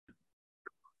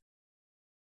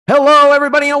Hello,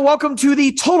 everybody, and welcome to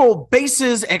the Total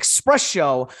Bases Express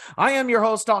Show. I am your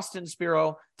host, Austin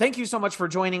Spiro. Thank you so much for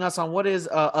joining us on what is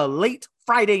a late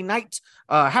Friday night.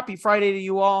 Happy Friday to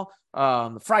you all.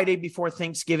 Friday before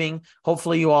Thanksgiving.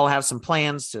 Hopefully, you all have some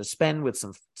plans to spend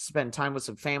time with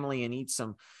some family and eat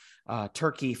some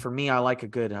turkey. For me, I like a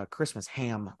good Christmas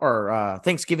ham or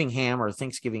Thanksgiving ham or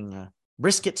Thanksgiving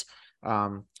brisket.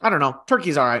 I don't know.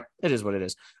 Turkey's all right. It is what it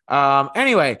is.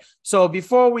 Anyway, so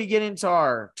before we get into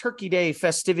our Turkey Day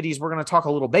festivities, we're going to talk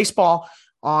a little baseball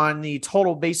on the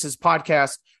Total Bases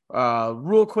podcast.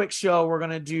 Real quick show. We're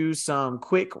going to do some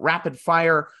quick rapid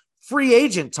fire free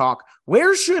agent talk.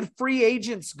 Where should free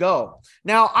agents go?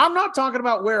 Now, I'm not talking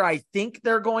about where I think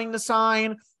they're going to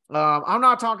sign. I'm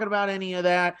not talking about any of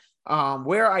that.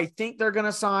 Where I think they're going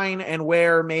to sign and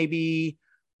where maybe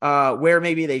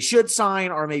they should sign,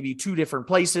 or maybe two different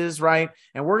places, right?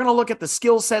 And we're going to look at the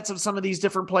skill sets of some of these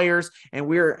different players,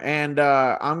 and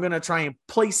I'm going to try and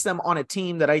place them on a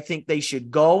team that I think they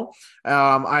should go.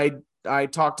 I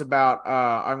talked about,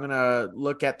 I'm going to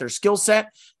look at their skill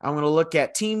set. I'm going to look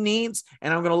at team needs,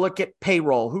 and I'm going to look at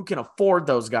payroll. Who can afford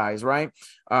those guys, right?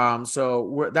 That's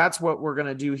what we're going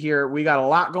to do here. We got a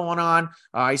lot going on.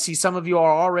 I see some of you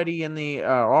are already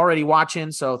already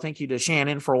watching. So thank you to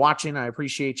Shannon for watching. I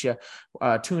appreciate you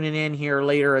tuning in here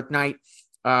later at night.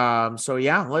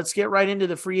 Let's get right into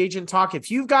the free agent talk. If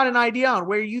you've got an idea on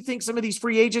where you think some of these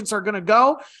free agents are going to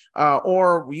go,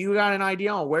 or you got an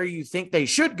idea on where you think they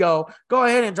should go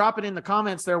ahead and drop it in the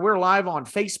comments there. We're live on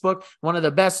Facebook, one of the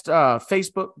best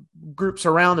Facebook groups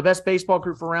around, the best baseball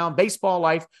group around, Baseball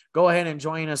Life. Go ahead and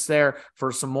join us there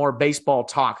for some more baseball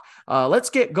talk. Let's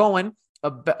get going.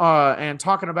 And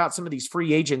talking about some of these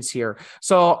free agents here.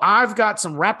 So I've got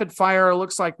some rapid fire. It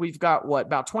looks like we've got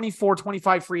about 24,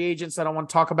 25 free agents that I want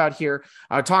to talk about here.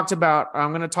 I'm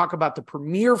going to talk about the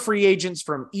premier free agents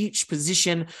from each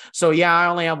position. So yeah, I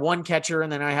only have one catcher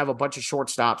and then I have a bunch of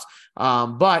shortstops.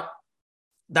 But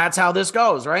that's how this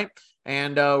goes, right?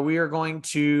 And we are going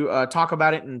to talk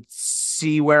about it and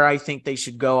see where I think they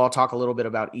should go. I'll talk a little bit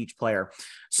about each player.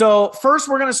 So first,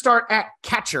 we're going to start at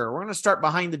catcher. We're going to start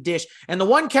behind the dish. And the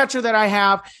one catcher that I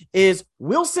have is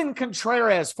Willson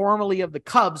Contreras, formerly of the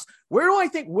Cubs. Where do I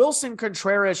think Willson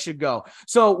Contreras should go?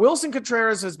 So Willson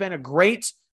Contreras has been a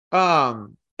great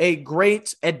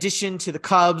addition to the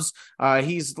Cubs.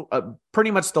 He's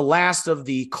pretty much the last of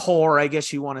the core, I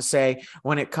guess you want to say,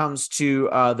 when it comes to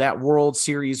that World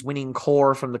Series winning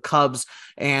core from the Cubs.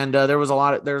 And there's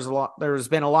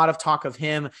been a lot of talk of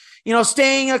him,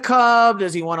 staying a Cub.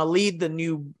 Does he want to lead the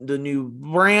new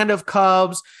brand of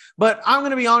Cubs? But I'm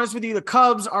going to be honest with you, the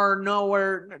Cubs are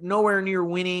nowhere near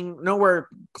winning, nowhere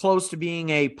close to being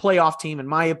a playoff team, in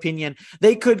my opinion.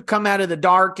 They could come out of the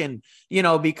dark and,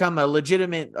 become a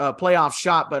legitimate playoff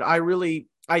shot. But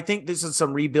I think this is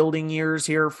some rebuilding years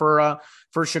here for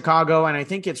Chicago. And I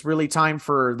think it's really time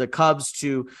for the Cubs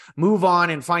to move on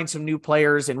and find some new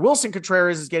players. And Willson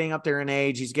Contreras is getting up there in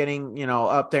age. He's getting,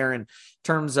 up there in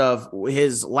terms of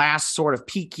his last sort of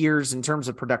peak years in terms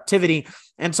of productivity.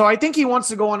 And so I think he wants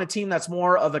to go on a team that's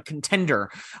more of a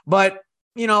contender. But,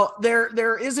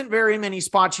 there isn't very many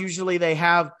spots. Usually they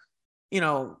have,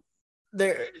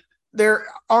 there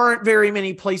aren't very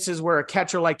many places where a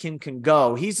catcher like him can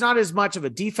go. He's not as much of a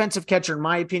defensive catcher, in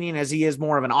my opinion, as he is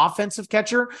more of an offensive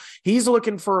catcher. He's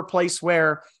looking for a place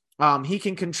where he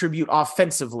can contribute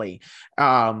offensively.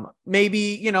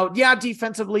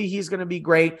 Defensively, he's going to be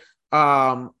great.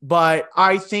 But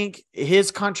I think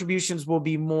his contributions will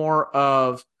be more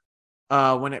of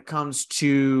when it comes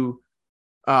to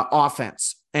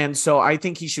offense. And so I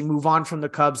think he should move on from the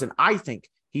Cubs, and I think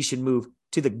he should move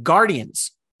to the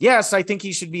Guardians. Yes, I think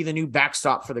he should be the new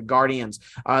backstop for the Guardians.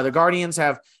 The Guardians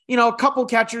have, a couple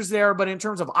catchers there, but in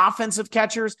terms of offensive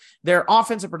catchers, their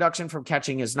offensive production from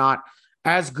catching is not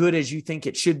as good as you think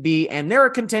it should be. And they're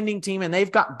a contending team and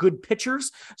they've got good pitchers.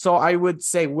 So I would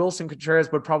say Willson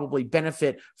Contreras would probably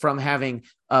benefit from having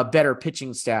a better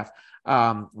pitching staff.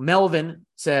 Melvin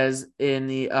in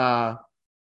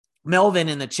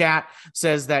the chat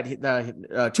says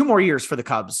that 2 more years for the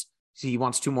Cubs. He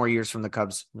wants 2 more years from the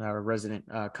Cubs, our resident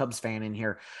Cubs fan in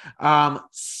here. That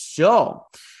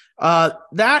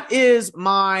is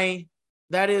my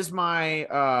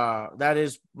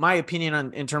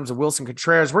opinion in terms of Willson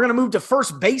Contreras. We're going to move to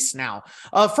first base now.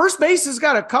 First base has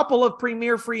got a couple of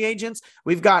premier free agents.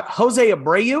 We've got Jose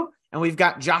Abreu and we've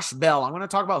got Josh Bell. I'm going to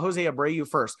talk about Jose Abreu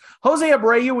first. Jose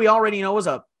Abreu, we already know, is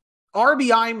a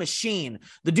RBI machine.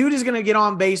 The dude is going to get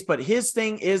on base, but his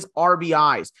thing is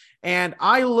RBIs. And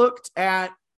I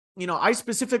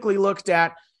specifically looked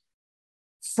at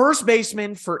first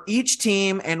baseman for each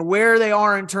team and where they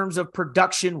are in terms of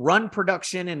production, run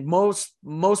production, and most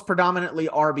predominantly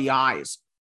RBIs.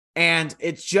 And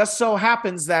it just so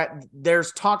happens that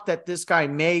there's talk that this guy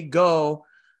may go,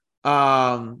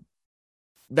 that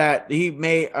he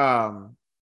may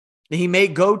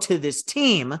go to this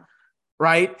team,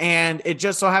 right? And it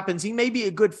just so happens he may be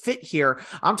a good fit here.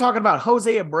 I'm talking about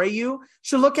Jose Abreu.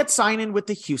 Should look at signing with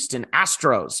the Houston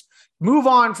Astros. Move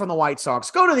on from the White Sox,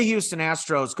 go to the Houston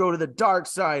Astros, go to the dark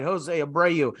side, Jose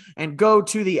Abreu, and go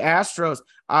to the Astros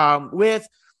with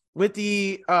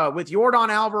Yordan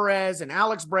Alvarez and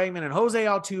Alex Bregman and Jose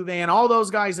Altuve and all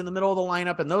those guys in the middle of the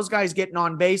lineup and those guys getting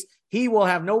on base. He will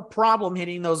have no problem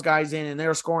hitting those guys in, and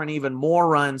they're scoring even more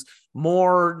runs,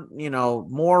 more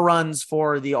runs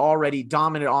for the already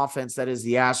dominant offense that is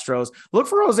the Astros. Look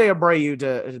for Jose Abreu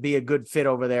to be a good fit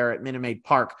over there at Minute Maid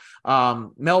Park.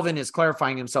 Melvin is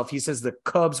clarifying himself. He says the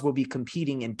Cubs will be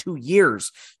competing in 2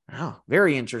 years. Oh,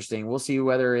 very interesting. We'll see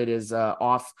whether it is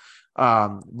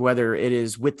whether it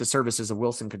is with the services of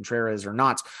Wilson Contreras or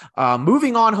not.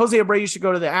 Moving on, Jose Abreu should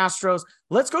go to the Astros.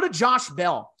 Let's go to Josh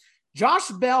Bell. Josh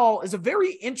Bell is a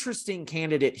very interesting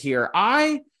candidate here.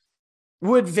 I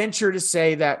would venture to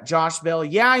say that Josh Bell,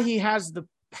 he has the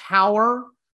power,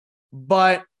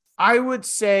 but I would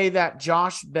say that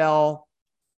Josh Bell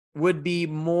would be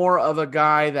more of a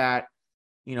guy that,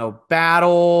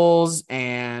 battles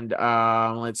and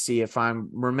let's see if I'm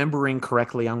remembering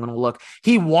correctly. I'm going to look.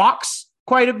 He walks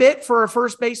quite a bit for a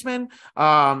first baseman.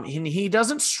 And he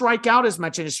doesn't strike out as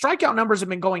much, and his strikeout numbers have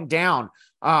been going down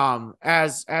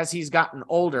as he's gotten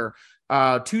older.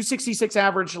 266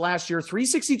 average last year,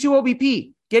 362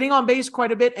 OBP, getting on base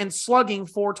quite a bit and slugging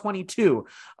 422.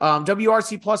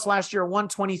 WRC plus last year,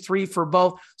 123 for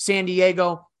both San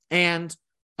Diego and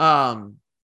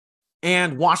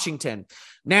Washington.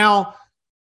 Now,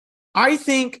 I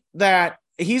think that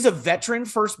he's a veteran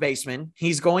first baseman.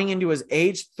 He's going into his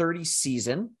age 30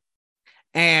 season.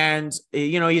 And,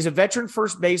 he's a veteran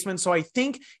first baseman. So I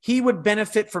think he would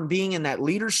benefit from being in that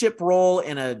leadership role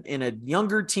in a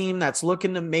younger team that's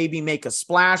looking to maybe make a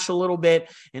splash a little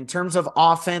bit in terms of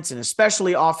offense, and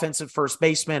especially offensive first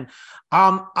baseman.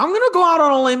 I'm going to go out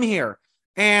on a limb here.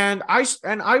 And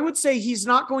I would say he's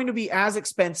not going to be as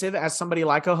expensive as somebody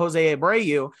like a Jose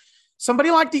Abreu.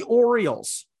 Somebody like the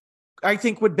Orioles, I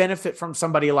think, would benefit from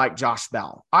somebody like Josh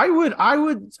Bell.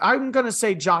 I'm going to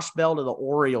say Josh Bell to the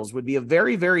Orioles would be a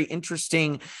very, very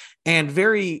interesting and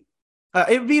it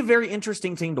would be a very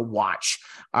interesting thing to watch.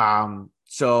 I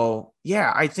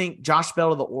think Josh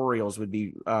Bell to the Orioles would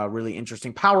be really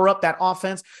interesting. Power up that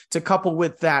offense to couple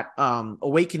with that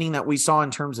awakening that we saw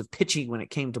in terms of pitching when it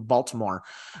came to Baltimore.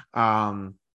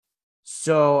 And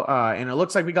it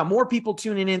looks like we got more people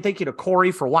tuning in. Thank you to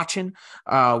Corey for watching.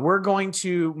 We're going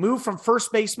to move from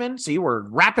first baseman. See, we're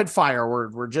rapid fire.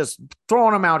 We're just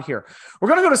throwing them out here. We're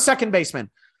going to go to second baseman.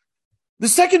 The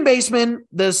second base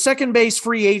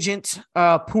free agent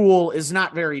pool is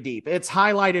not very deep. It's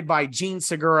highlighted by Jean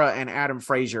Segura and Adam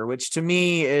Frazier, which to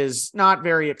me is not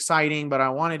very exciting, but I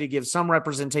wanted to give some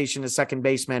representation to second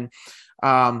baseman.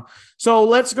 So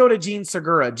let's go to Jean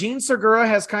Segura. Jean Segura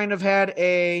has kind of had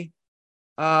a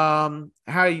how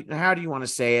do you want to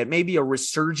say it? Maybe a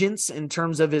resurgence in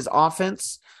terms of his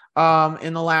offense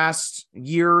in the last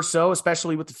year or so,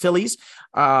 especially with the Phillies.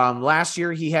 Last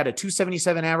year he had a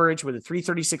 277 average with a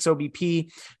 336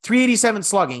 OBP, 387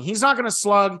 slugging. He's not going to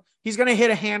slug. He's going to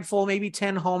hit a handful, maybe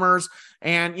 10 homers,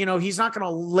 and he's not going to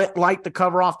light the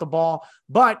cover off the ball,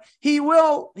 but he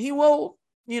will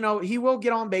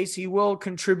get on base. He will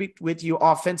contribute with you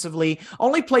offensively.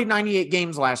 Only played 98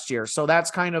 games last year. So that's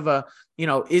kind of a,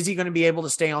 is he going to be able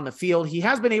to stay on the field? He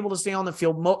has been able to stay on the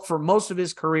field for most of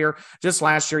his career. Just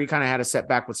last year, he kind of had a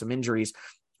setback with some injuries.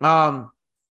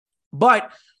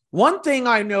 But one thing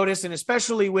I noticed, and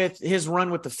especially with his run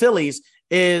with the Phillies,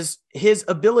 is his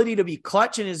ability to be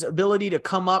clutch and his ability to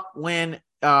come up when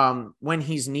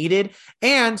he's needed.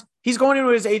 And he's going into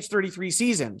his age 33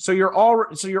 season. So you're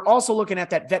also looking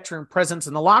at that veteran presence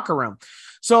in the locker room.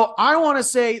 So I want to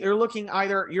say you're looking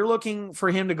for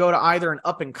him to go to either an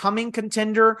up and coming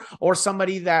contender or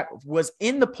somebody that was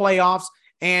in the playoffs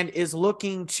and is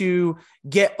looking to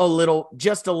get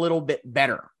just a little bit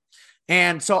better.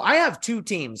 And so I have two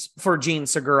teams for Jean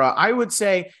Segura. I would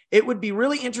say it would be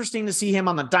really interesting to see him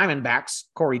on the Diamondbacks.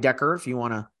 Corey Decker, if you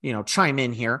want to, chime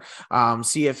in here,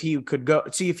 see if he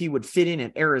would fit in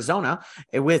at Arizona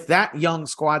with that young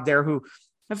squad there who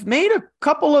have made a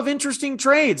couple of interesting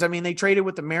trades. I mean, they traded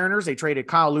with the Mariners. They traded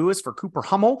Kyle Lewis for Cooper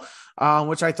Hummel,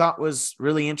 which I thought was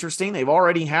really interesting. They've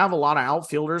already have a lot of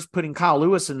outfielders. Putting Kyle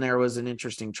Lewis in there was an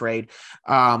interesting trade.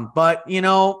 But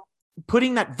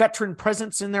putting that veteran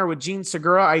presence in there with Gene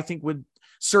Segura, I think would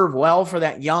serve well for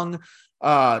that young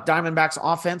Diamondbacks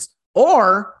offense,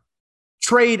 or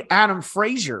trade Adam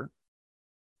Frazier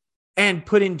and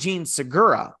put in Gene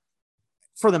Segura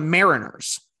for the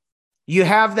Mariners. You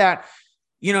have that,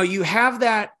 you have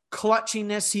that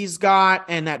clutchiness he's got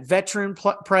and that veteran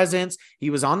presence. He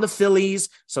was on the Phillies,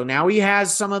 so now he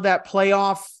has some of that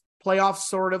playoff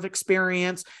sort of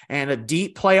experience and a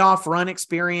deep playoff run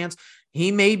experience.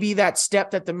 He may be that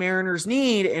step that the Mariners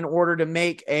need in order to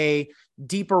make a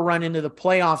deeper run into the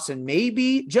playoffs and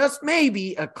maybe, just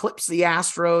maybe, eclipse the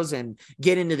Astros and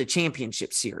get into the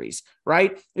championship series,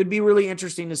 right? It'd be really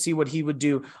interesting to see what he would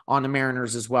do on the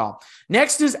Mariners as well.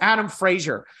 Next is Adam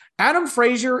Frazier. Adam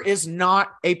Frazier is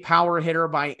not a power hitter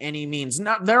by any means.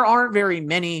 There aren't very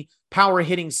many power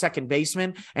hitting second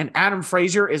baseman, and Adam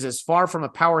Frazier is as far from a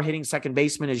power hitting second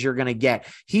baseman as you're going to get.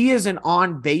 He is an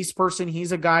on base person.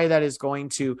 He's a guy that is going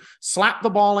to slap the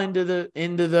ball into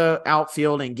the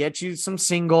outfield and get you some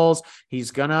singles. He's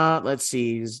gonna, let's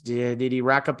see, did he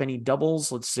rack up any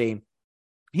doubles? Let's see.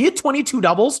 He had 22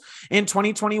 doubles in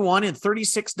 2021 and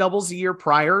 36 doubles a year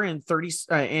prior in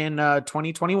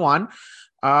 2021.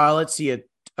 Let's see, a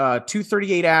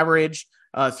 238 average,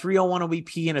 301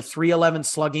 OBP, and a 311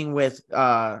 slugging with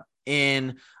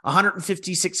in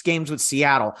 156 games with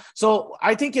Seattle. So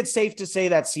I think it's safe to say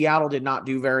that Seattle did not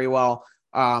do very well,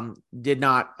 did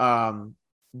not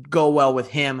go well with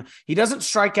him. He doesn't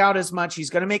strike out as much.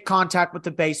 He's going to make contact with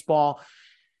the baseball.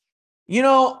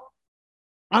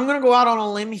 I'm going to go out on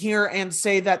a limb here and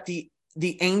say that the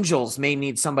Angels may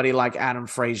need somebody like Adam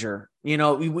Frazier.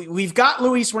 We've got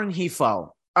Luis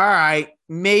Rengifo. All right,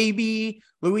 maybe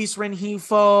Luis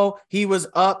Rengifo. He was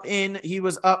up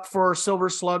for Silver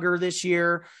Slugger this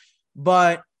year,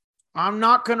 but I'm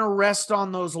not going to rest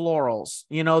on those laurels.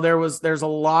 There's a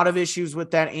lot of issues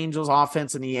with that Angels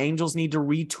offense, and the Angels need to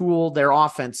retool their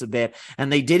offense a bit.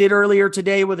 And they did it earlier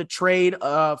today with a trade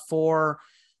for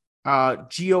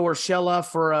Gio Urshela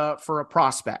for a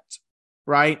prospect.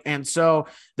 Right. And so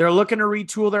they're looking to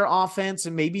retool their offense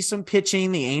and maybe some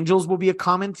pitching. The Angels will be a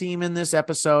common theme in this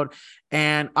episode.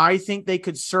 And I think they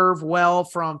could serve well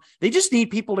they just need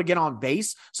people to get on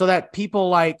base so that people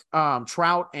like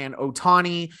Trout and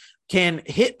Ohtani can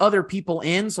hit other people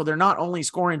in. So they're not only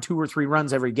scoring 2 or 3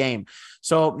 runs every game.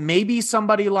 So maybe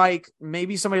somebody like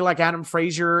Adam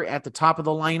Frazier at the top of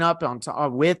the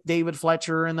lineup with David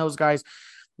Fletcher and those guys,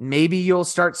 maybe you'll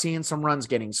start seeing some runs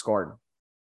getting scored.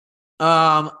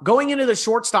 Going into the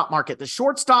shortstop market, the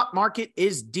shortstop market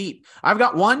is deep. I've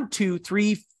got 4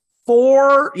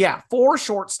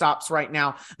 shortstops right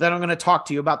now that I'm going to talk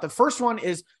to you about. The first one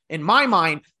is, in my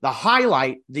mind, the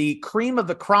highlight, the cream of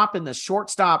the crop in the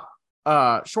shortstop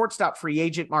free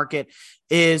agent market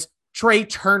is Trey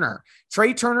Turner.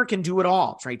 Trey Turner can do it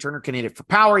all. Trey Turner can hit it for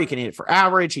power. He can hit it for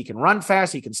average. He can run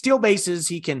fast. He can steal bases.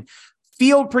 He can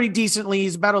field pretty decently.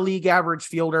 He's about a league average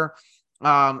fielder.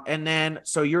 And then,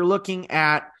 so you're looking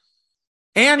at,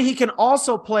 and he can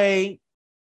also play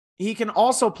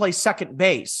second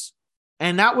base.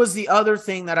 And that was the other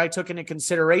thing that I took into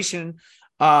consideration,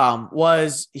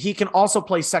 was he can also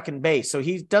play second base. So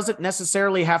he doesn't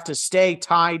necessarily have to stay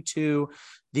tied to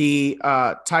the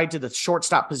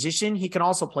shortstop position. He can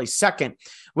also play second,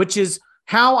 which is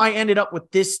how I ended up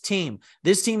with this team.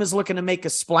 This team is looking to make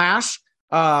a splash.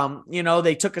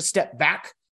 They took a step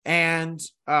back.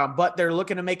 But they're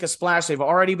looking to make a splash. They've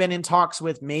already been in talks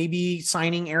with maybe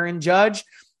signing Aaron Judge.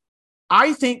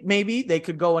 I think maybe they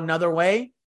could go another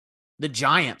way. The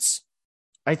Giants.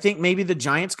 I think maybe the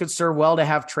Giants could serve well to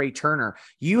have Trey Turner.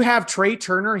 You have Trey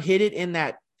Turner hit it in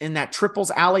that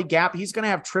triples alley gap. He's going to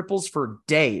have triples for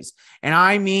days. And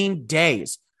I mean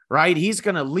days. Right? He's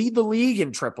going to lead the league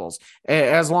in triples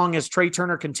as long as Trey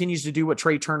Turner continues to do what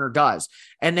Trey Turner does.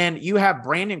 And then you have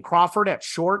Brandon Crawford at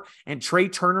short and Trey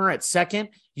Turner at second.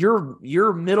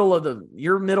 Your middle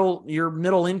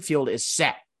infield is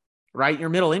set, right? Your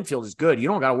middle infield is good. You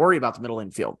don't got to worry about the middle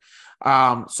infield.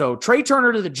 So Trey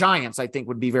Turner to the Giants, I think,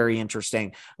 would be very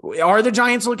interesting. Are the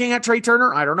Giants looking at Trey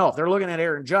Turner? I don't know. If they're looking at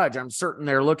Aaron Judge, I'm certain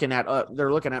they're looking at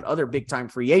other big time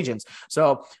free agents.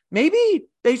 So maybe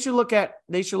they should look at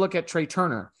Trey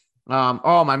Turner.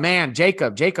 Oh, my man,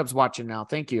 Jacob's watching now.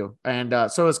 Thank you.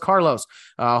 And so is Carlos.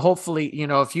 Hopefully,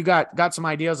 if you got some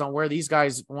ideas on where these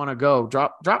guys want to go,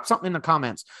 drop something in the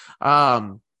comments.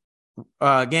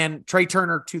 Again, Trey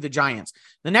Turner to the Giants.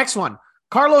 The next one,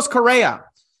 Carlos Correa.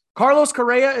 Carlos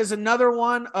Correa is another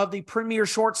one of the premier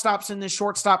shortstops in this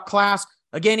shortstop class.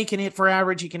 Again, he can hit for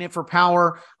average. He can hit for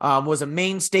power. Was a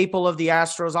main staple of the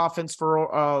Astros offense for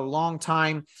a long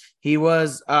time. He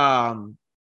was a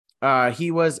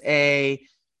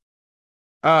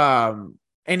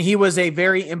And he was a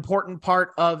very important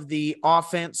part of the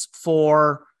offense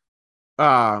for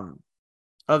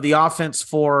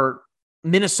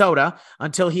Minnesota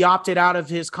until he opted out of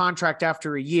his contract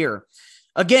after a year.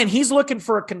 Again, he's looking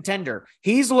for a contender.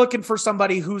 He's looking for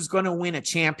somebody who's going to win a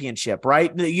championship,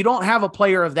 right? You don't have a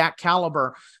player of that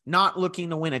caliber not looking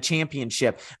to win a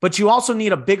championship, but you also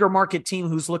need a bigger market team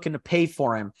who's looking to pay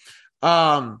for him.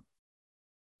 I'm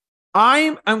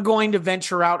going to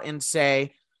venture out and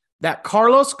say that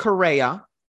Carlos Correa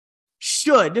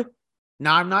should,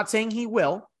 now I'm not saying he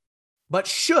will, but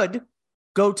should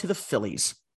go to the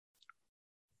Phillies.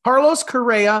 Carlos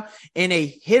Correa in a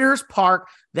hitter's park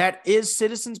that is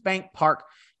Citizens Bank Park,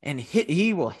 and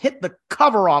he will hit the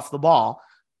cover off the ball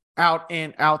out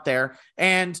there.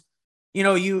 And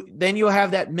you'll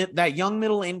have that young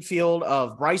middle infield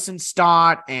of Bryson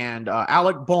Stott and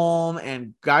Alec Bohm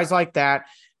and guys like that.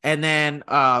 And then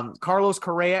Carlos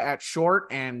Correa at short,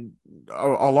 and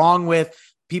along with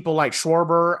people like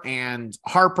Schwarber and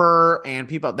Harper and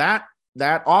people, that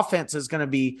offense is going to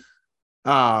be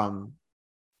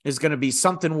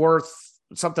something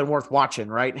worth watching,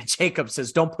 right? And Jacob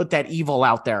says, "Don't put that evil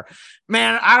out there,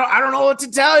 man." I don't know what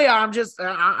to tell you. I'm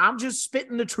just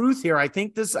spitting the truth here. I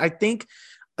think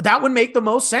that would make the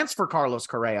most sense for Carlos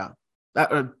Correa.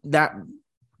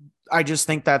 I just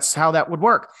think that's how that would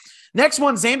work. Next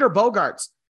one, Xander Bogaerts.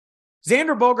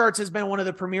 Xander Bogaerts has been one of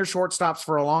the premier shortstops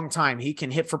for a long time. He can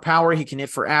hit for power. He can hit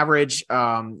for average.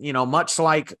 Much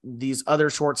like these other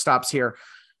shortstops here.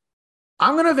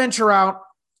 I'm going to venture out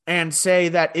and say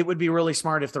that it would be really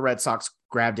smart if the Red Sox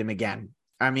grabbed him again.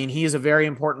 I mean, he is a very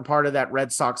important part of that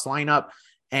Red Sox lineup,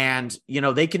 and,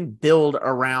 they can build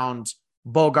around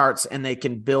Bogaerts, and they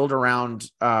can build around,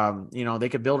 some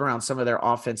of their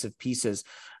offensive pieces.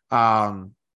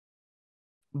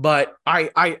 But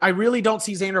I really don't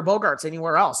see Xander Bogaerts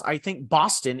anywhere else. I think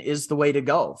Boston is the way to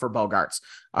go for Bogaerts.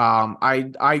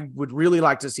 I would really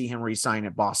like to see him re-sign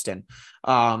at Boston.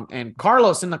 And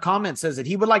Carlos in the comments says that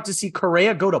he would like to see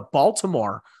Correa go to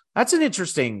Baltimore. That's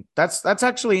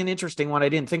actually an interesting one. I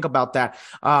didn't think about that.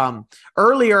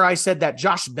 Earlier I said that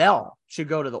Josh Bell should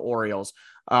go to the Orioles.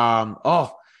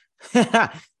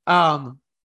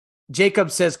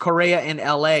 Jacob says Correa in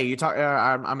LA.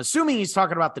 I'm assuming he's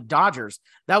talking about the Dodgers.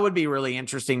 That would be really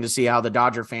interesting to see how the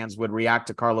Dodger fans would react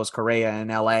to Carlos Correa in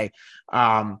LA.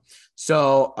 That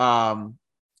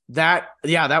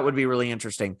would be really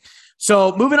interesting.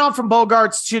 So moving on from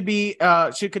Bogaerts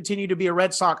should continue to be a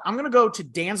Red Sox. I'm going to go to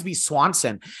Dansby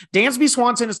Swanson. Dansby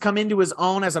Swanson has come into his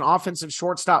own as an offensive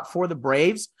shortstop for the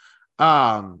Braves.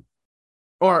 For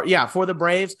the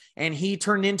Braves, and he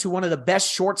turned into one of the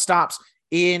best shortstops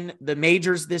in the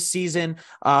majors this season.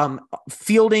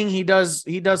 Fielding, he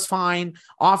does fine.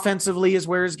 Offensively is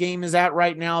where his game is at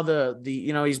right now.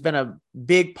 He's been a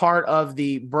big part of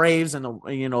the Braves and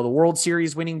the World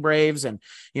Series winning Braves and,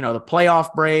 the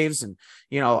playoff Braves and,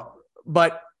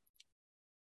 but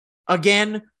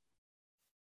again,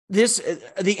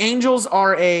 the Angels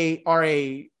are a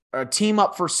team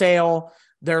up for sale.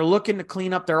 They're looking to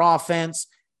clean up their offense.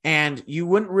 And you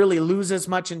wouldn't really lose as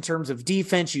much in terms of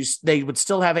defense. They would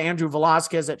still have Andrew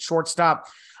Velasquez at shortstop.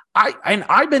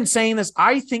 I've been saying this.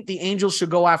 I think the Angels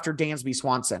should go after Dansby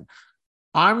Swanson.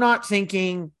 I'm not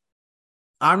thinking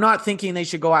they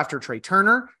should go after Trey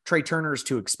Turner. Trey Turner is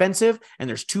too expensive, and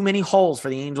there's too many holes for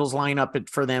the Angels lineup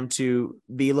for them to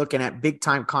be looking at big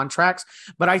time contracts.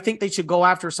 But I think they should go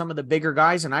after some of the bigger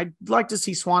guys, and I'd like to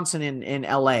see Swanson in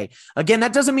LA. Again,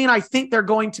 that doesn't mean I think they're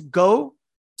going to go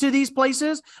to these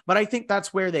places, but I think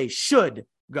that's where they should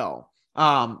go.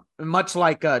 Much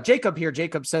like Jacob here.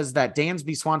 Jacob says that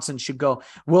Dansby Swanson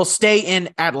will stay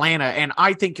in Atlanta. And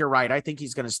I think you're right. I think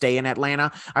he's going to stay in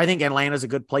Atlanta. I think Atlanta's a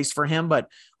good place for him, but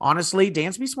honestly,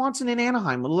 Dansby Swanson in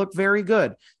Anaheim will look very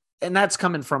good. And that's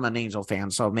coming from an Angel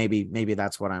fan. So maybe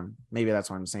that's what I'm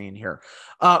saying here.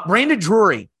 Brandon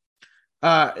Drury.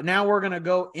 Now we're going to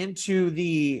go into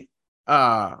the,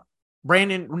 we're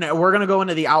going to go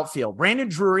into the outfield. Brandon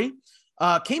Drury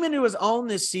came into his own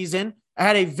this season,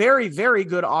 had a very, very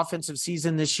good offensive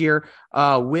season this year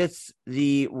with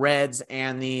the Reds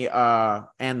and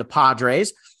the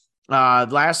Padres.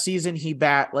 Last season,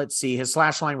 his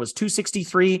slash line was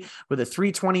 263 with a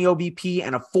 320 OBP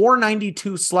and a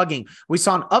 492 slugging. We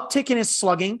saw an uptick in his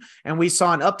slugging, and we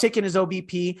saw an uptick in his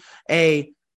OBP,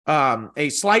 a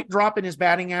slight drop in his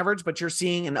batting average, but you're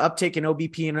seeing an uptick in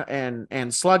OBP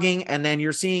and slugging. And then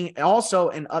you're seeing also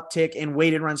an uptick in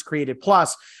weighted runs created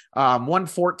plus,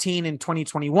 114 in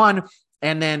 2021,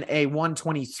 and then a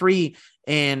 123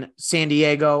 in San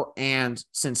Diego and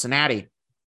Cincinnati.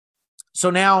 So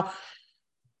now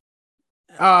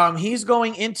He's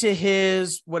going into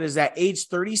his, what is that, age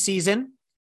 30 season.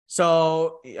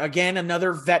 So again,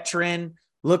 another veteran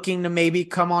looking to maybe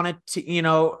come on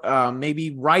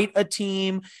maybe write a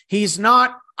team.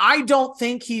 I don't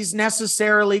think he's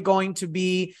necessarily going to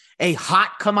be a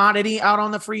hot commodity out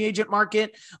on the free agent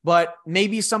market, but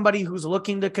maybe somebody who's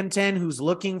looking to contend, who's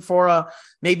looking for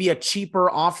maybe a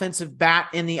cheaper offensive bat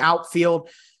in the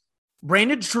outfield.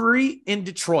 Brandon Drury in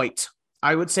Detroit.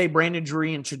 I would say Brandon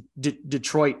Drury in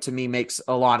Detroit to me makes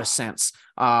a lot of sense,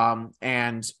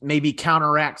 and maybe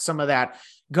counteract some of that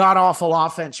god-awful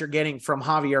offense you're getting from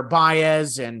Javier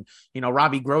Baez, and,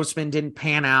 Robbie Grossman didn't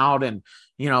pan out, and,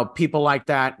 people like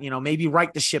that, maybe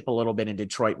right the ship a little bit in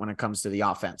Detroit when it comes to the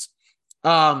offense.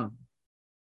 Now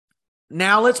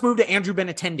let's move to Andrew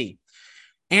Benintendi.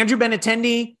 Andrew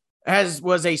Benintendi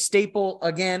was a staple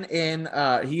again in,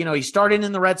 he started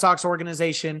in the Red Sox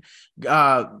organization,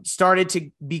 started to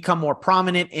become more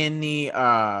prominent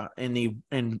for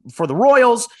the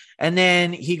Royals. And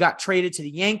then he got traded to the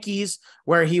Yankees,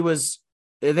 where he was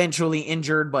eventually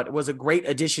injured, but was a great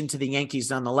addition to the Yankees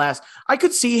nonetheless. I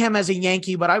could see him as a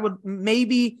Yankee, but I would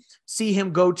maybe see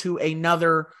him go to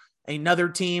another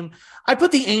team. I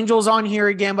put the Angels on here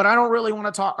again, but I don't really want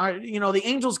to talk. The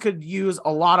Angels could use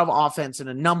a lot of offense in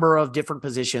a number of different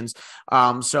positions.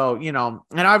 And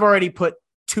I've already put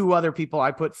two other people.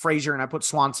 I put Frazier and I put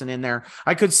Swanson in there.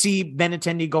 I could see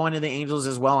Benintendi going to the Angels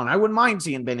as well, and I wouldn't mind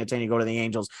seeing Benintendi go to the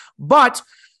Angels. But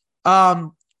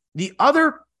the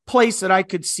other place that I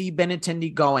could see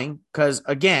Benintendi going, because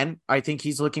again, I think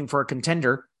he's looking for a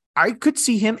contender, I could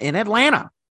see him in Atlanta.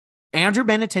 Andrew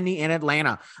Benintendi in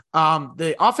Atlanta.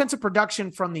 The offensive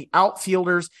production from the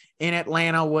outfielders in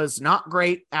Atlanta was not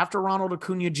great. After Ronald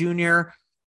Acuna Jr.,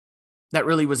 that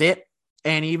really was it.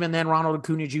 And even then, Ronald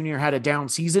Acuna Jr. had a down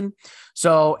season.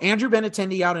 So Andrew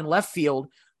Benintendi out in left field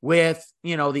with,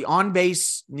 the on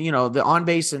base and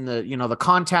the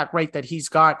contact rate that he's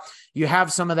got, you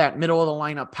have some of that middle of the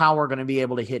lineup power going to be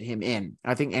able to hit him in.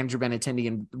 I think Andrew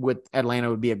Benintendi with Atlanta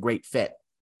would be a great fit.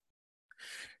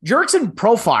 Jurickson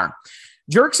Profar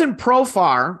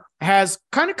has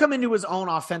kind of come into his own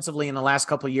offensively in the last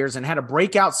couple of years and had a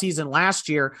breakout season last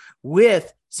year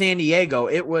with San Diego.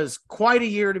 It was quite a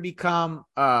year to become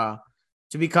a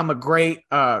great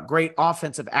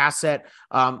offensive asset.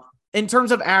 In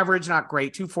terms of average, not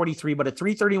great, 243, but a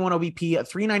 331 OBP, a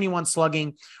 391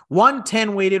 slugging,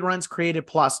 110 weighted runs created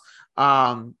plus.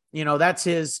 That's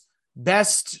his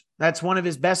best. That's one of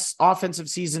his best offensive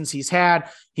seasons he's had.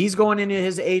 He's going into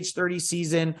his age 30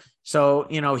 season. So,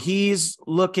 he's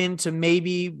looking to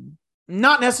maybe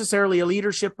not necessarily a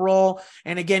leadership role.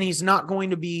 And again, he's not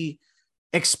going to be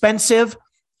expensive,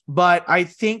 but I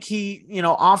think he,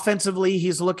 offensively,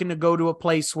 he's looking to go to a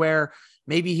place where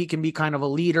maybe he can be kind of a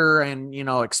leader and,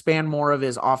 expand more of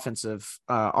his offensive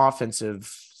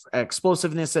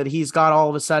explosiveness that he's got all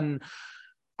of a sudden.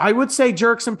 I would say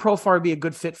Jurickson Profar would be a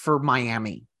good fit for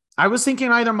Miami. I was thinking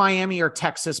either Miami or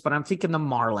Texas, but I'm thinking the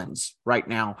Marlins right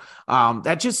now.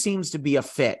 That just seems to be a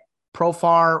fit.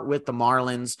 Profar with the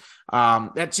Marlins.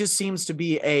 That just seems to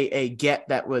be a get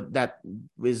that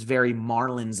is very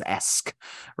Marlins-esque,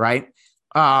 right?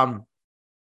 All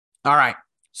right.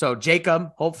 So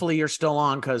Jacob, hopefully you're still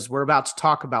on, because we're about to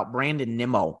talk about Brandon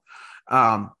Nimmo.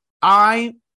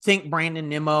 I think Brandon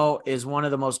Nimmo is one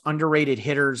of the most underrated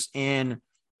hitters in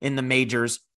the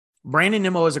majors. Brandon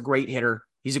Nimmo is a great hitter.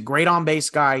 He's a great on-base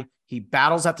guy. He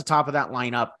battles at the top of that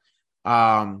lineup.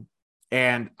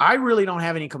 And I really don't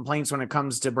have any complaints when it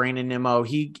comes to Brandon Nimmo.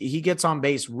 He gets on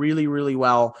base really, really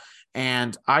well.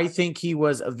 And I think he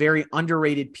was a very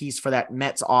underrated piece for that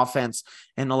Mets offense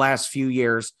in the last few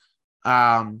years.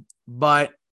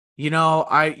 But you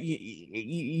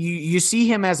see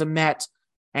him as a Met,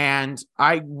 and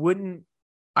I wouldn't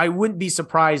be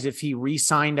surprised if he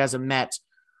re-signed as a Met.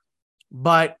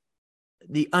 But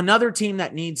another team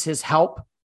that needs his help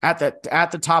at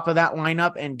the top of that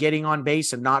lineup and getting on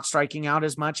base and not striking out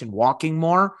as much and walking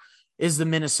more is the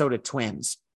Minnesota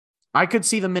Twins. I could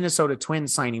see the Minnesota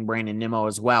Twins signing Brandon Nimmo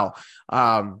as well.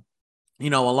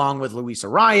 Along with Luis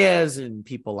Arias and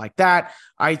people like that.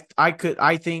 I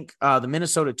think the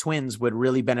Minnesota Twins would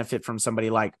really benefit from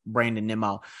somebody like Brandon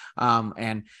Nimmo.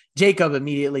 And Jacob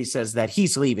immediately says that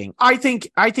he's leaving. I think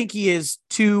he is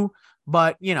too,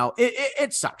 but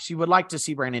it sucks. You would like to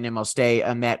see Brandon Nimmo stay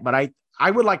a Met, but I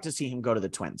would like to see him go to the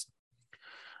Twins.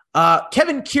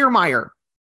 Kevin Kiermaier.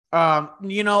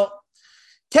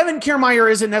 Kevin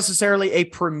Kiermaier isn't necessarily a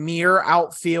premier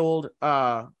outfielder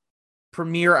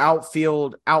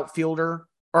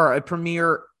or a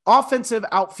premier offensive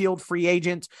outfield free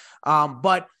agent.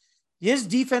 But his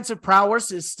defensive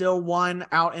prowess is still one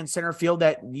out in center field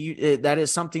that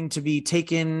is something to be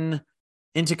taken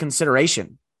into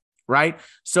consideration, right?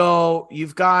 So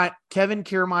you've got Kevin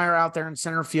Kiermaier out there in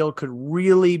center field, could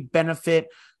really benefit,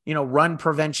 run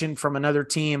prevention from another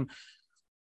team.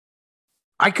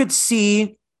 I could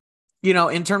see,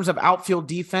 in terms of outfield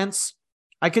defense,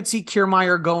 I could see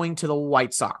Kiermaier going to the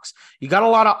White Sox. You got a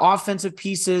lot of offensive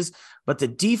pieces, but the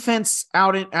defense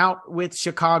out with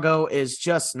Chicago is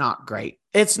just not great.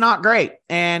 It's not great.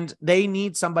 And they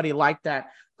need somebody like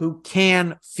that who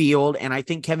can field. And I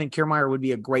think Kevin Kiermaier would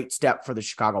be a great step for the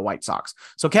Chicago White Sox.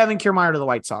 So Kevin Kiermaier to the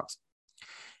White Sox.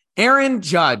 Aaron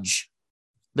Judge,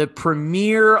 the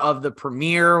premier of the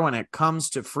premier when it comes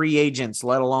to free agents,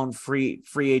 let alone free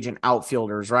agent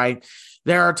outfielders, right?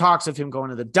 There are talks of him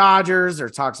going to the Dodgers.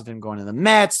 There's talks of him going to the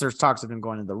Mets. There's talks of him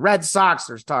going to the Red Sox.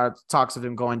 There's talks of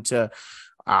him going to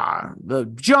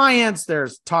the Giants.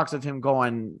 There's talks of him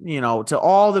going, to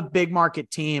all the big market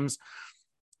teams.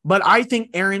 But I think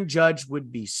Aaron Judge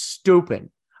would be stupid.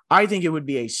 I think it would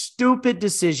be a stupid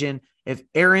decision if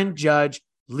Aaron Judge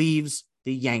leaves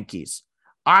the Yankees.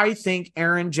 I think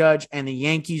Aaron Judge and the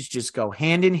Yankees just go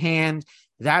hand in hand.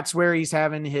 That's where he's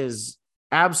having his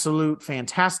absolute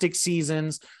fantastic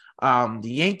seasons. The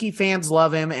Yankee fans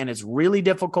love him, and it's really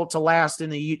difficult to last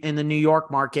in the New York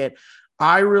market.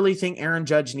 I really think Aaron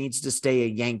Judge needs to stay a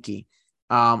Yankee.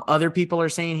 Other people are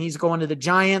saying he's going to the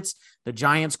Giants. The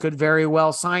Giants could very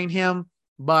well sign him,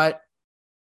 but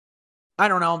I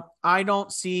don't know. I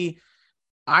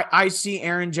see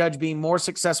Aaron Judge being more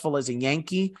successful as a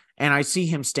Yankee, and I see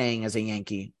him staying as a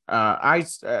Yankee.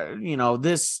 This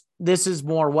is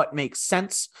more what makes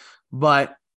sense,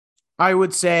 but I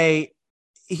would say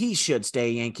he should stay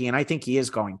a Yankee, and I think he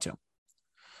is going to.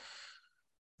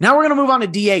 Now we're going to move on to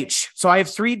DH. So I have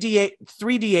three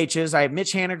DHs. I have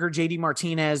Mitch Haniger, JD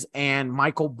Martinez, and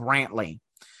Michael Brantley.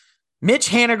 Mitch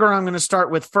Haniger, I'm going to start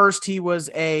with first. He was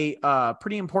a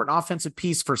pretty important offensive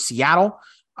piece for Seattle.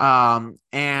 He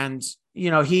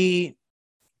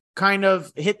kind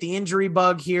of hit the injury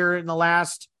bug here in the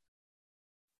last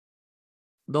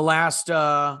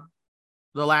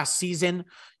season.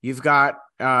 You've got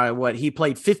he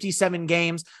played 57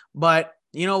 games, but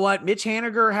you know what? Mitch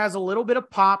Haniger has a little bit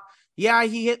of pop. Yeah,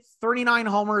 he hit 39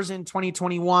 homers in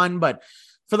 2021, but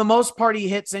for the most part, he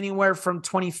hits anywhere from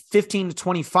 15 to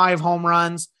 25 home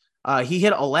runs. He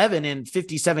hit 11 in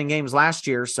 57 games last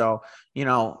year. So,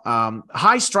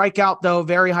 high strikeout though,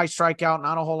 very high strikeout,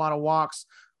 not a whole lot of walks.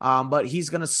 But he's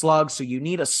going to slug. So you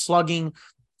need a slugging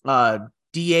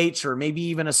DH or maybe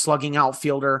even a slugging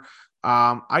outfielder.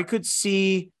 I could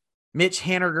see Mitch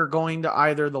Haniger going to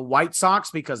either the White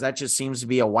Sox, because that just seems to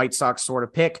be a White Sox sort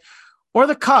of pick, or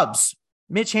the Cubs.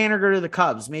 Mitch Haniger to the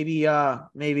Cubs. Maybe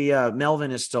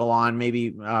Melvin is still on.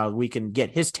 Maybe we can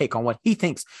get his take on what he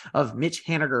thinks of Mitch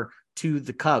Haniger to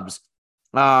the Cubs.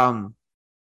 But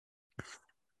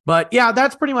yeah,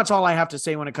 that's pretty much all I have to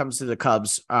say when it comes to the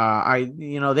Cubs.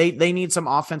 They need some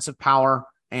offensive power,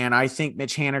 and I think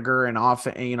Mitch Haniger and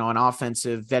an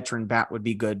offensive veteran bat would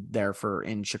be good there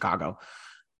in Chicago.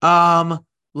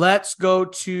 Let's go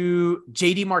to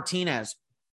JD Martinez.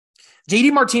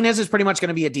 JD Martinez is pretty much going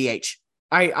to be a DH.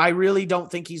 I really don't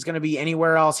think he's going to be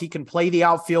anywhere else. He can play the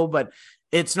outfield, but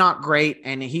it's not great.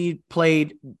 And he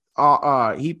played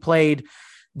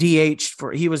DH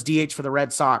he was DH for the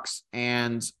Red Sox,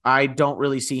 and I don't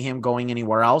really see him going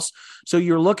anywhere else. So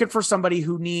you're looking for somebody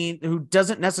who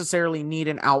doesn't necessarily need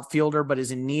an outfielder, but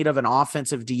is in need of an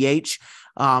offensive DH.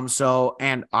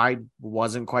 And I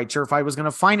wasn't quite sure if I was going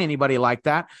to find anybody like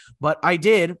that, but I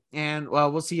did. And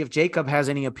we'll see if Jacob has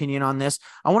any opinion on this.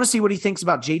 I want to see what he thinks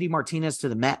about JD Martinez to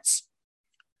the Mets.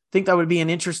 I think that would be an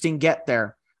interesting get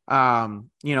there.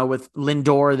 With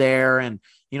Lindor there and,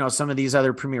 some of these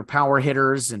other premier power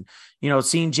hitters, and,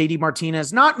 seeing JD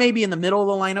Martinez, not maybe in the middle of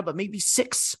the lineup, but maybe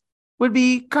 6 would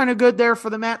be kind of good there for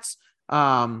the Mets.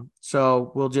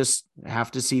 So we'll just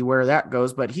have to see where that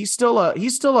goes, but he's still a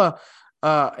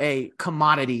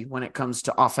commodity when it comes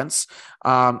to offense.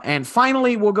 And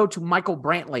finally, we'll go to Michael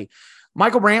Brantley.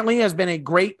 Michael Brantley has been a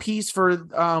great piece for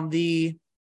the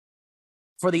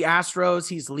Astros.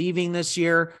 He's leaving this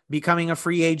year, becoming a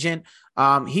free agent.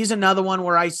 He's another one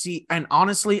where I see, and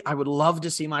honestly, I would love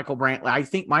to see Michael Brantley. I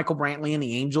think Michael Brantley and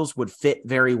the Angels would fit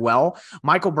very well.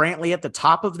 Michael Brantley at the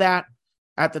top of that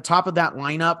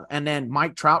lineup, and then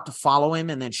Mike Trout to follow him,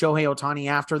 and then Shohei Ohtani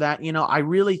after that. I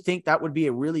really think that would be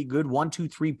a really good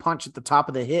 1-2-3 punch at the top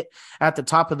of the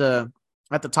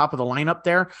lineup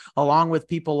there, along with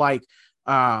people like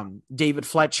David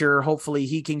Fletcher, hopefully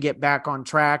he can get back on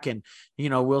track, and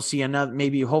we'll see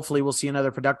hopefully we'll see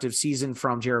another productive season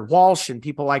from Jared Walsh and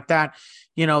people like that.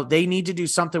 They need to do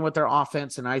something with their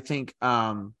offense, and I think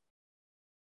I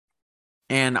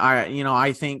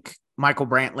think Michael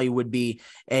Brantley would be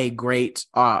a great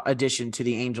addition to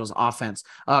the Angels offense.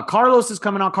 Carlos is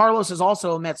coming on. Carlos is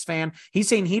also a Mets fan. He's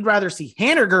saying he'd rather see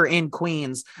Haniger in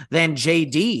Queens than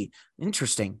JD.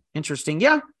 Interesting.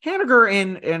 Yeah, Haniger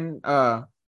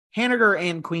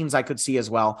in Queens I could see as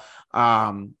well.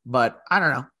 But I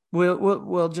don't know.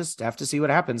 We'll just have to see what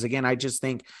happens. Again, I just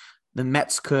think the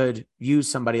Mets could use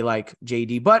somebody like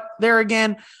JD. But there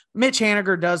again, Mitch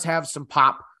Haniger does have some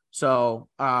pop. So,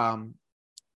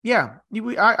 yeah,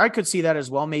 I could see that as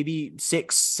well. Maybe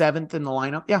 6th, 7th in the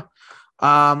lineup. Yeah.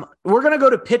 We're going to go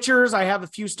to pitchers. I have a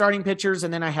few starting pitchers,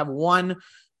 and then I have one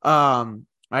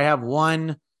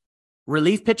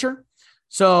relief pitcher.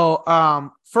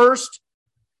 So, first,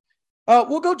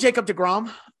 we'll go Jacob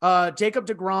deGrom. Jacob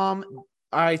deGrom,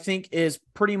 I think, is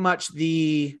pretty much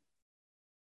the,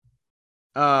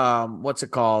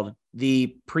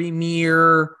 the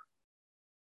premier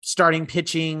starting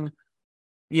pitching,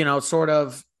 sort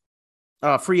of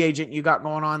free agent you got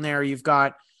going on there. You've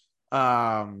got,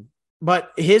 but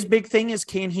his big thing is,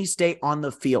 can he stay on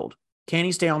the field?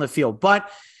 But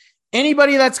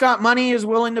anybody that's got money is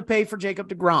willing to pay for Jacob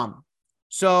deGrom.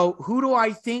 So who do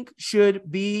I think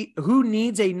who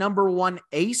needs a number one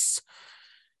ace?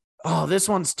 Oh, this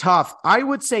one's tough. I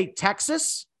would say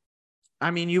Texas. I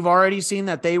mean, you've already seen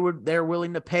that they're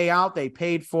willing to pay out. They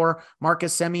paid for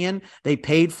Marcus Semien. They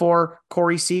paid for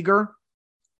Corey Seager.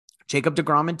 Jacob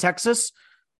deGrom in Texas,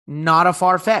 not a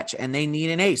far fetch, and they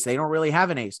need an ace. They don't really have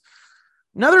an ace.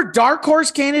 Another dark horse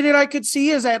candidate I could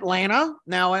see is Atlanta.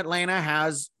 Now, Atlanta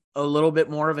has a little bit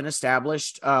more of an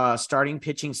established starting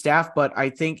pitching staff, but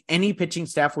I think any pitching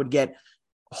staff would get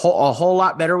a whole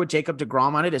lot better with Jacob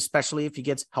deGrom on it, especially if he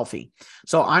gets healthy.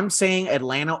 So I'm saying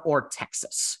Atlanta or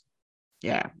Texas.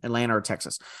 Yeah, Atlanta or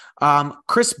Texas.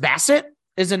 Chris Bassett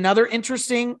is another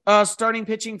interesting starting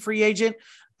pitching free agent.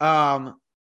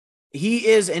 He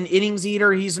is an innings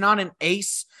eater. He's not an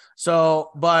ace.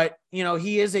 But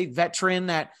he is a veteran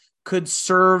that could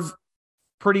serve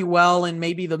pretty well in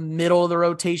maybe the middle of the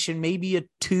rotation, maybe a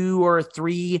 2 or a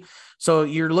 3. So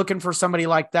you're looking for somebody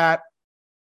like that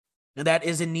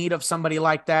is in need of somebody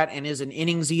like that and is an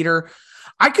innings eater.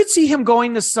 I could see him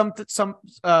going to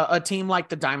a team like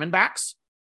the Diamondbacks,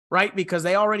 right? Because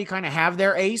they already kind of have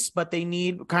their ace, but they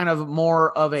need kind of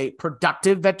more of a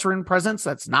productive veteran presence.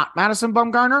 That's not Madison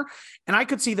Bumgarner. And I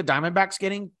could see the Diamondbacks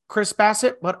getting Chris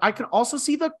Bassett, but I could also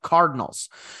see the Cardinals.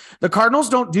 The Cardinals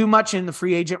don't do much in the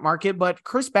free agent market, but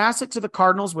Chris Bassett to the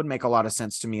Cardinals would make a lot of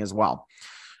sense to me as well.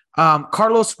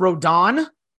 Carlos Rodon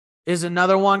is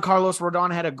another one. Carlos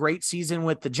Rodon had a great season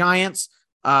with the Giants.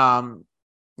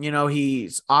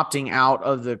 He's opting out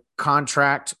of the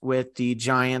contract with the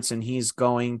Giants, and he's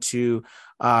going to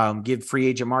give free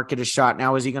agent market a shot.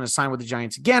 Now, is he going to sign with the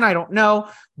Giants again? I don't know,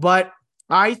 but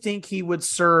I think he would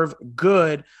serve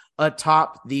good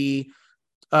atop the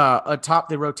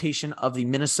rotation of the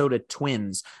Minnesota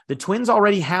Twins. The Twins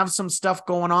already have some stuff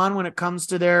going on when it comes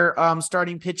to their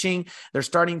starting pitching. Their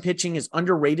starting pitching is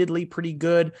underratedly pretty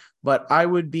good, but I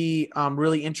would be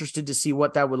really interested to see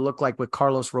what that would look like with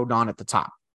Carlos Rodon at the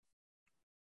top.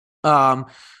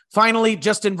 Finally,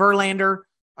 Justin Verlander.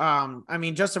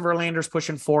 Justin Verlander's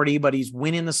pushing 40, but he's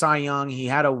winning the Cy Young. He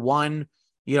had a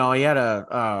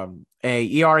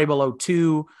ERA below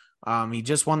 2. He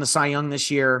just won the Cy Young this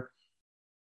year.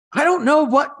 I don't know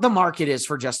what the market is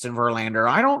for Justin Verlander.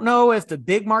 I don't know if the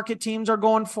big market teams are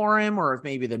going for him or if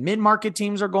maybe the mid-market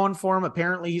teams are going for him.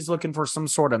 Apparently he's looking for some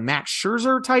sort of Max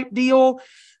Scherzer type deal.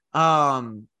 I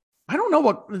don't know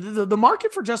what the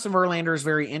market for Justin Verlander is.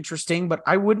 Very interesting, but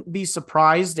I wouldn't be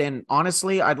surprised. And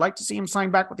honestly, I'd like to see him sign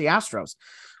back with the Astros.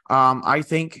 I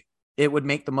think it would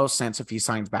make the most sense if he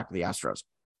signs back with the Astros.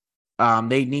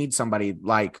 They need somebody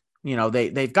like,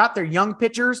 they've got their young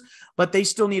pitchers, but they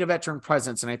still need a veteran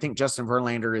presence. And I think Justin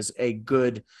Verlander is a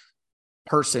good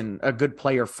person, a good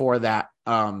player for that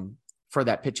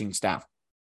pitching staff.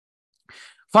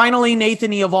 Finally,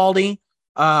 Nathan Eovaldi,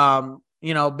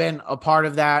 been a part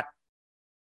of that,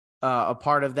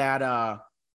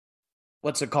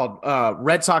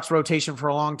 Red Sox rotation for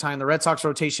a long time. The Red Sox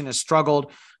rotation has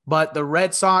struggled, but the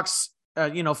Red Sox,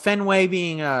 Fenway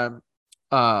being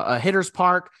a hitter's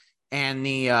park, and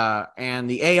the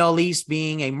AL East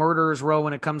being a murderer's row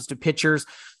when it comes to pitchers.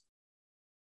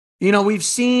 We've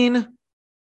seen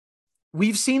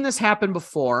this happen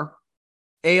before.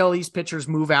 AL East pitchers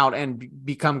move out and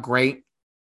become great.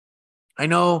 I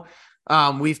know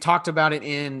We've talked about it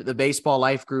in the Baseball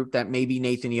Life group that maybe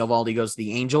Nathan Eovaldi goes to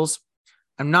the Angels.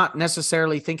 I'm not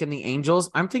necessarily thinking the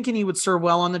Angels. I'm thinking he would serve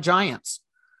well on the Giants.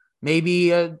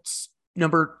 Maybe a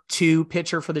number 2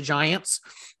 pitcher for the Giants.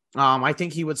 I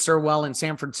think he would serve well in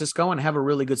San Francisco and have a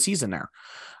really good season there.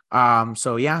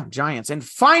 So yeah, Giants. And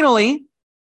finally,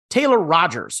 Taylor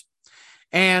Rogers.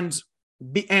 And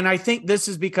I think this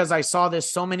is because I saw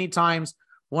this so many times.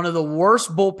 One of the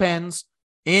worst bullpens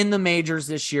in the majors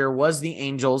this year was the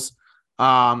Angels.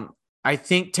 I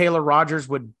think Taylor Rogers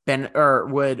would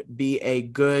be a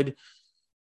good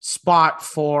spot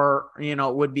for,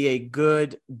 would be a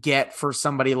good get for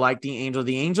somebody like the Angels.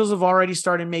 The Angels have already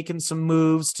started making some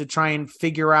moves to try and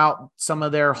figure out some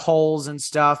of their holes and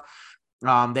stuff.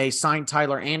 They signed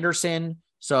Tyler Anderson.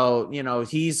 So,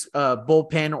 he's a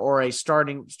bullpen or a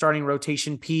starting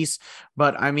rotation piece.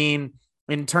 But I mean,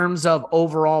 in terms of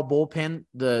overall bullpen,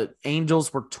 the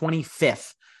Angels were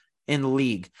 25th in the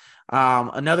league.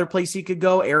 Another place he could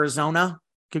go, Arizona,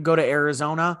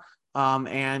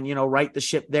 and, right the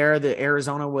ship there. The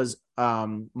Arizona was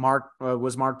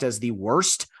marked as the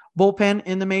worst bullpen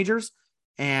in the majors.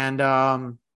 And,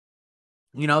 so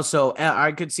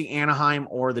I could see Anaheim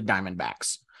or the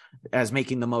Diamondbacks as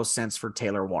making the most sense for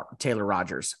Taylor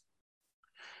Rogers.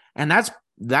 And that's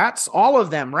all of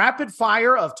them. Rapid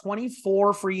fire of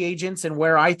 24 free agents and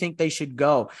where I think they should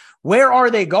go. Where are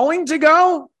they going to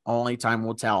go? Only time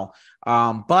will tell.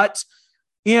 But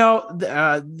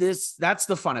that's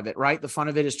the fun of it, right? The fun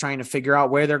of it is trying to figure out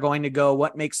where they're going to go,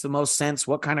 what makes the most sense,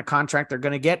 what kind of contract they're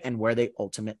going to get, and where they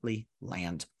ultimately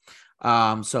land.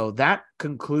 So that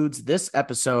concludes this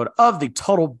episode of the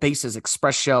Total Bases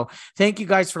Express Show. Thank you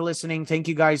guys for listening. Thank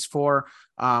you guys for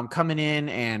coming in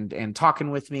and talking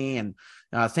with me. And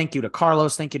thank you to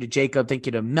Carlos. Thank you to Jacob. Thank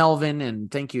you to Melvin. And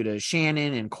thank you to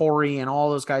Shannon and Corey and all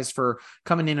those guys for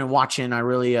coming in and watching. I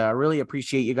really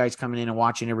appreciate you guys coming in and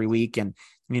watching every week and,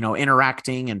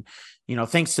 interacting. And,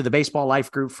 thanks to the Baseball Life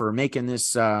group for making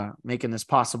this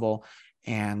possible.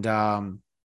 And,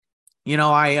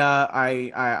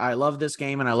 I love this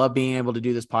game and I love being able to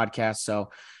do this podcast.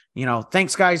 So,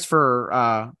 thanks guys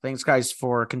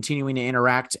for continuing to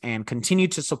interact and continue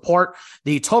to support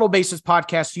the Total Bases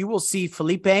podcast. You will see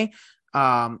Felipe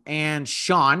and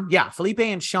Sean. Yeah. Felipe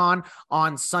and Sean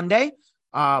on Sunday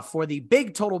for the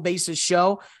big Total Bases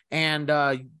show. And,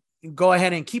 go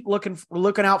ahead and keep looking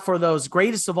out for those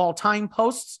greatest of all time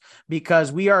posts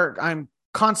because I'm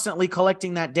constantly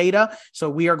collecting that data. So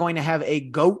we are going to have a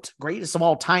GOAT greatest of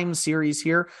all time series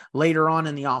here later on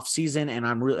in the off season. And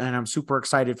I'm super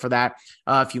excited for that.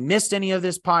 If you missed any of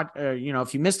this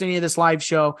if you missed any of this live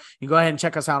show, you go ahead and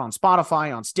check us out on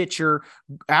Spotify, on Stitcher,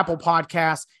 Apple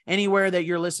Podcasts, anywhere that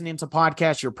you're listening to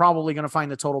podcasts, you're probably going to find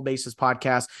the Total Bases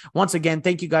podcast. Once again,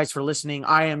 thank you guys for listening.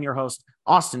 I am your host,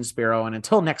 Austin Spiro. And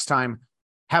until next time,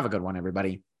 have a good one,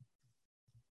 everybody.